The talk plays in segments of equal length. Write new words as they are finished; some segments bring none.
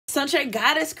Sunshine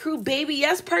Goddess crew, baby.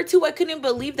 Yes, part 2. I couldn't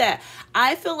believe that.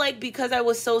 I feel like because I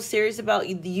was so serious about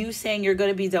you saying you're going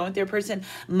to be done with your person,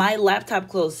 my laptop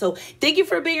closed. So thank you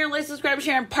for being here. Like, subscribe,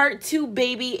 share in part 2,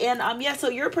 baby. And yeah, so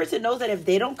your person knows that if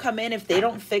they don't come in, if they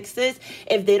don't fix this,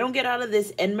 if they don't get out of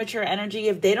this immature energy,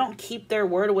 if they don't keep their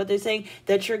word of what they're saying,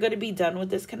 that you're going to be done with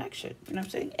this connection. You know what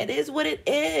I'm saying? It is what it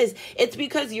is. It's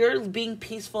because you're being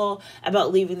peaceful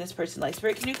about leaving this person. Like,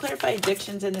 Spirit, can you clarify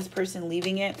addictions in this person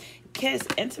leaving it? Kiss,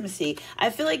 intimacy.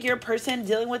 I feel like your person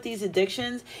dealing with these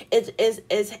addictions is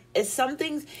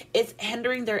something, it's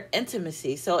hindering their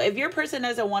intimacy. So if your person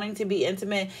isn't wanting to be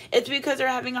intimate, it's because they're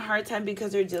having a hard time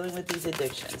because they're dealing with these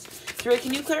addictions. Spirit,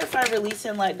 can you clarify release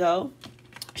and let go?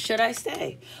 Should I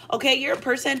stay? Okay, you're a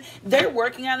person, they're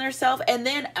working on themselves, and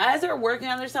then as they're working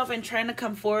on themselves and trying to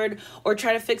come forward or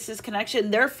try to fix this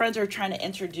connection, their friends are trying to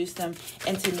introduce them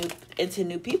into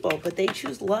new people, but they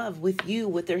choose love with you,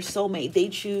 with their soulmate. They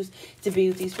choose to be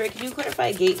with you. Spirit, can you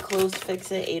clarify gate closed,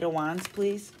 fix it, 8 of Wands,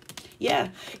 please? Yeah,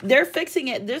 they're fixing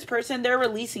it. This person, they're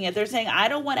releasing it. They're saying, I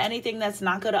don't want anything that's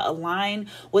not going to align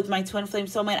with my twin flame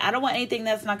soulmate. I don't want anything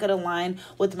that's not going to align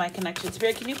with my connection.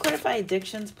 Spirit, can you clarify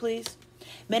addictions, please?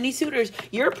 Many suitors,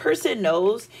 your person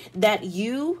knows that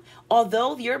you,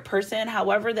 although your person,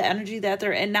 however the energy that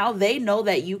they're in, now they know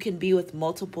that you can be with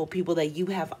multiple people, that you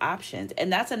have options.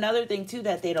 And that's another thing too,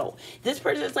 that they don't. This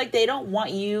person's like, they don't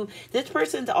want you. This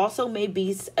person's also may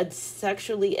be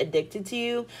sexually addicted to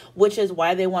you, which is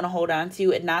why they want to hold on to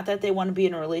you. And not that they want to be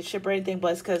in a relationship or anything,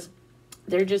 but it's because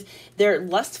they're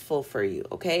lustful for you,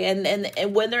 okay?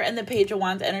 And when they're in the Page of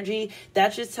Wands energy,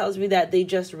 that just tells me that they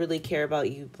just really care about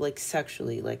you, like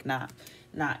sexually, like not,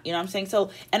 you know what I'm saying? So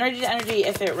energy to energy,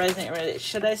 if it resonates,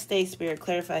 should I stay? Spirit,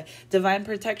 clarify. Divine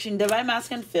protection, divine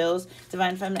masculine feels,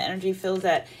 divine feminine energy feels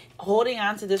that holding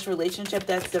on to this relationship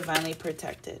that's divinely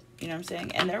protected. You know what I'm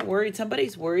saying? And they're worried.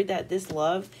 Somebody's worried that this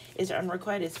love is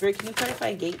unrequited. Spirit, can you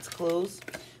clarify gates closed?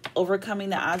 Overcoming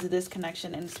the odds of this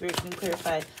connection, and Spirit, can you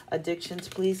clarify addictions,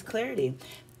 please? Clarity.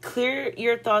 Clear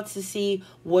your thoughts to see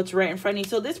what's right in front of you.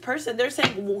 So this person, they're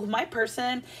saying, well, my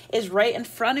person is right in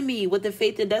front of me with the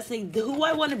faith and destiny. Who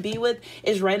I want to be with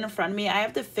is right in front of me. I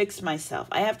have to fix myself.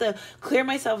 I have to clear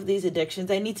myself of these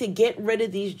addictions. I need to get rid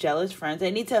of these jealous friends. I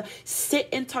need to sit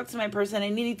and talk to my person. I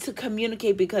need to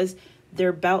communicate because they're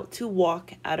about to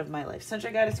walk out of my life.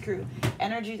 Sunshine Goddess crew,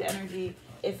 energy to energy.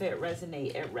 If it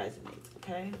resonates, it resonates.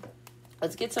 Okay,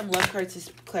 let's get some love cards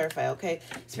to clarify. Okay,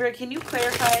 Spirit, can you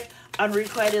clarify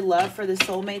unrequited love for the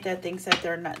soulmate that thinks that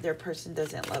their person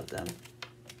doesn't love them?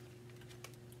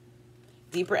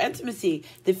 Deeper intimacy.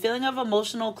 The feeling of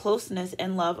emotional closeness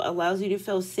and love allows you to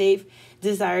feel safe,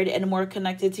 desired, and more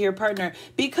connected to your partner.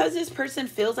 Because this person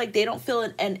feels like they don't feel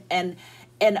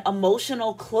an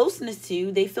emotional closeness to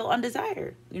you, they feel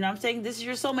undesired. You know what I'm saying? This is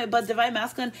your soulmate, but divine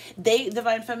masculine,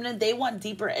 divine feminine, they want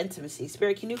deeper intimacy.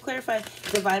 Spirit, can you clarify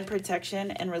divine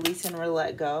protection and release and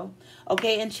let go?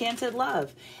 Okay, enchanted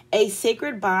love. A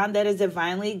sacred bond that is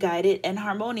divinely guided and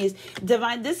harmonious.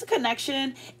 Divine, this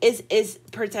connection is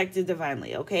protected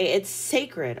divinely, okay? It's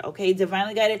sacred, okay?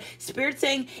 Divinely guided. Spirit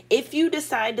saying, if you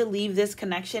decide to leave this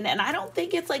connection, and I don't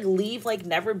think it's like leave, like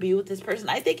never be with this person.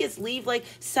 I think it's leave like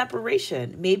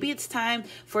separation. Maybe it's time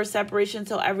for separation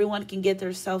so everyone can get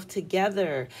their self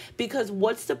together. Because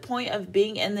what's the point of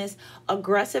being in this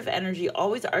aggressive energy,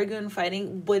 always arguing and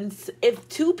fighting, when if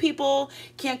two people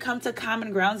can't come to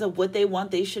common grounds of what they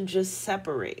want, they should just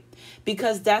separate.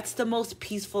 Because that's the most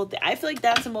peaceful thing. I feel like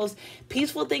that's the most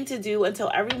peaceful thing to do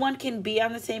until everyone can be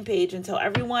on the same page, until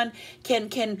everyone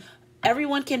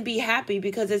can be happy,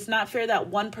 because it's not fair that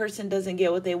one person doesn't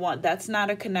get what they want. That's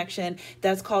not a connection.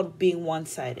 That's called being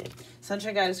one-sided.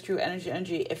 Sunshine Goddess crew,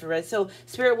 energy, if it read. So,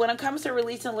 Spirit, when it comes to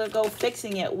release and let go,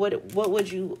 fixing it, what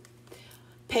would you...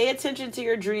 Pay attention to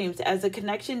your dreams. As the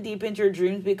connection deepens, your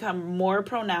dreams become more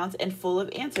pronounced and full of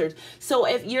answers. So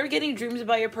if you're getting dreams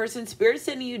about your person, Spirit's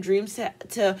sending you dreams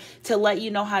to let you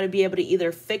know how to be able to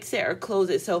either fix it or close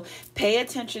it. So pay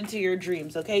attention to your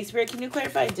dreams, okay? Spirit, can you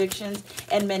clarify addictions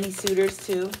and many suitors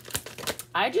too?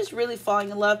 I just really falling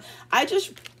in love.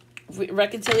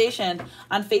 Reconciliation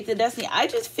on faith and destiny. I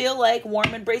just feel like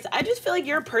warm embrace. I just feel like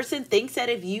your person thinks that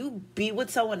if you be with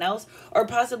someone else or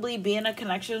possibly be in a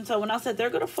connection with someone else, that they're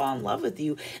going to fall in love with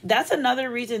you. That's another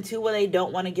reason too why they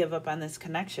don't want to give up on this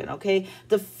connection, okay?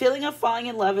 The feeling of falling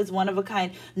in love is one of a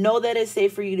kind. Know that it's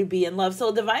safe for you to be in love.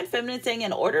 So divine feminine saying,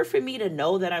 in order for me to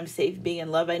know that I'm safe being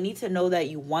in love, I need to know that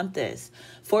you want this.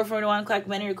 4:41 o'clock,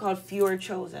 many are called, few are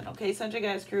chosen, okay? Sunshine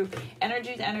Guys crew,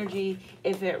 energy to energy.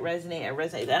 If it resonates, it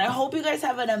resonates. And I hope you guys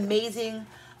have an amazing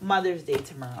Mother's Day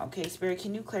tomorrow, okay? Spirit,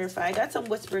 can you clarify? I got some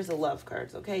whispers of love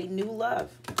cards, okay? New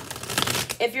love.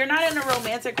 if you're not in a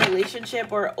romantic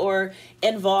relationship or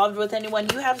involved with anyone,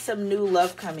 you have some new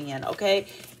love coming in, okay?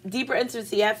 Deeper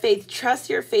intimacy, have faith, trust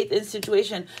your faith in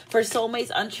situation. For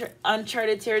soulmates,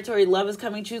 uncharted territory, love is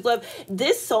coming, choose love.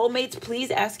 This soulmates, please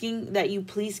asking that you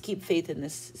please keep faith in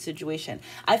this situation.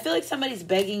 I feel like somebody's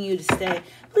begging you to stay.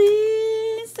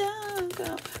 Please don't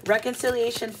go.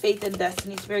 Reconciliation, faith, and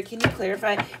destiny. Spirit, can you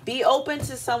clarify? Be open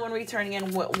to someone returning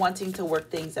and wanting to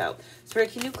work things out.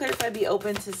 Spirit, can you clarify? Be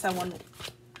open to someone.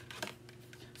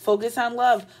 Focus on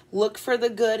love. Look for the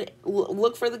good.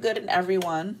 Look for the good in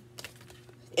everyone.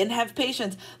 And have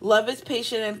patience. Love is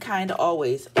patient and kind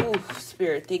always. Ooh,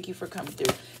 Spirit, thank you for coming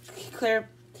through. Clear.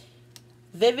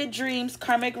 Vivid dreams,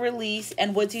 karmic release,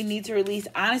 and what do you need to release?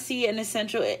 Honesty and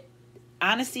essential.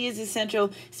 Honesty is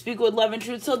essential. Speak with love and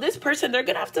truth. So this person, they're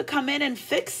going to have to come in and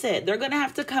fix it. They're going to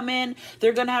have to come in.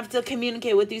 They're going to have to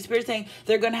communicate with you. Spirit saying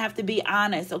they're going to have to be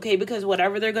honest, okay? Because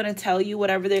whatever they're going to tell you,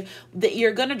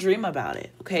 you're going to dream about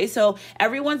it, okay? So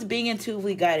everyone's being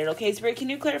intuitively guided, okay? Spirit, can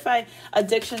you clarify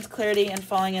addictions, clarity, and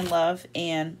falling in love,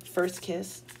 and first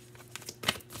kiss?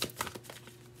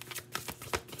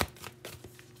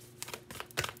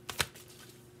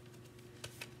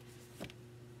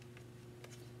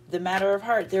 The matter of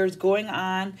heart. There is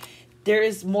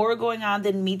more going on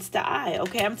than meets the eye.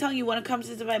 Okay, I'm telling you, when it comes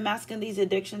to divine masculine, these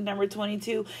addictions, number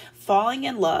 22, falling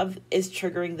in love is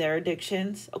triggering their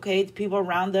addictions. Okay, the people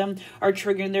around them are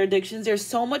triggering their addictions. There's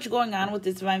so much going on with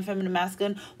this divine feminine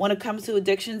masculine when it comes to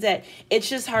addictions that it's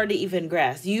just hard to even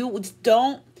grasp. You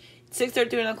don't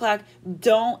 6:30 o'clock,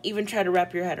 don't even try to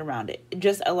wrap your head around it.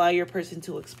 Just allow your person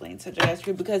to explain such a guy's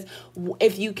crew, because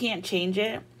if you can't change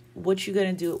it, what you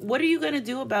gonna do? What are you gonna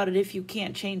do about it if you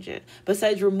can't change it?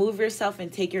 Besides remove yourself and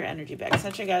take your energy back.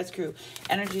 Such a guy's crew.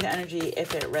 Energy to energy.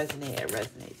 If it resonates, it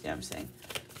resonates. You know what I'm saying?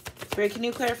 Spirit, can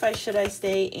you clarify, should I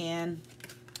stay in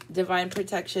divine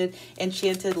protection,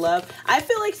 enchanted love? I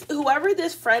feel like whoever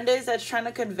this friend is that's trying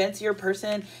to convince your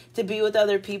person to be with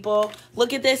other people,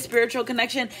 look at this spiritual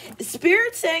connection.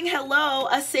 Spirit saying hello,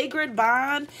 a sacred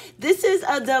bond. This is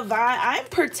a divine, I'm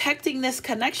protecting this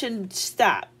connection.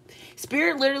 Stop.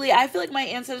 Spirit, literally, I feel like my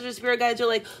ancestors, spirit guides are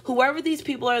like, whoever these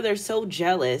people are, they're so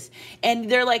jealous. And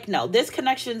they're like, no, this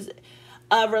connection's,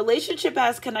 a relationship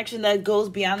has connection that goes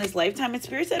beyond this lifetime. And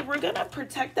Spirit said, we're going to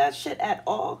protect that shit at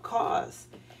all costs.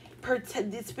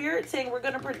 The Spirit saying we're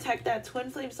going to protect that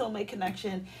twin flame soulmate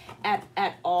connection at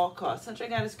all costs. Sunshine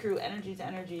Goddess crew, energy to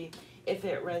energy. If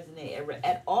it resonates,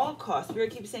 at all costs.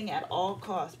 Spirit keeps saying at all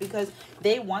costs, because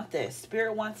they want this.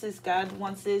 Spirit wants this. God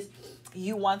wants this.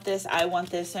 You want this. I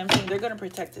want this. So I'm saying they're going to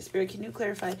protect the Spirit. Can you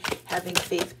clarify having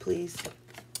faith, please?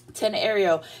 10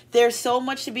 Ariel, there's so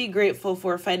much to be grateful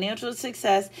for. Financial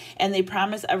success and the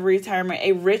promise of retirement,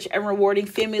 a rich and rewarding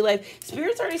family life.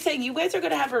 Spirit's already saying you guys are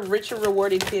going to have a rich and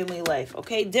rewarding family life,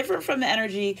 okay? Different from the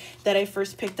energy that I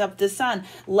first picked up. The Sun,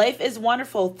 life is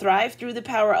wonderful. Thrive through the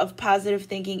power of positive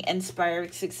thinking,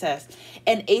 inspired success.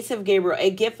 And Ace of Gabriel, a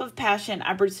gift of passion,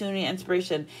 opportunity,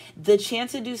 inspiration. The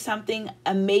chance to do something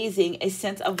amazing, a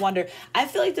sense of wonder. I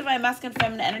feel like divine masculine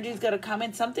feminine energy is going to come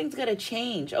in. Something's going to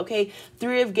change, okay?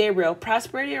 3 of Gabriel,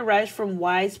 prosperity arrives from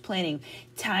wise planning.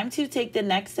 Time to take the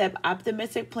next step.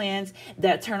 Optimistic plans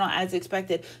that turn out as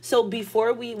expected. So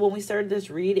when we started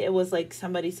this read, it was like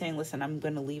somebody saying, listen, I'm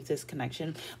going to leave this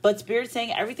connection. But Spirit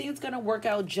saying everything's going to work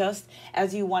out just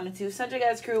as you wanted to. Such a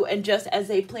guy's crew, and just as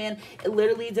they plan.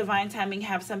 Literally divine timing.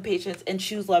 Have some patience and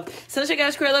choose love. Such a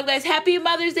guy's crew. I love guys. Happy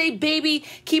Mother's Day, baby.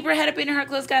 Keep your head up in your heart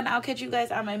close, God. And I'll catch you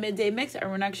guys on my midday mix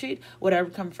or next read.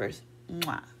 Whatever comes first.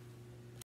 Mwah.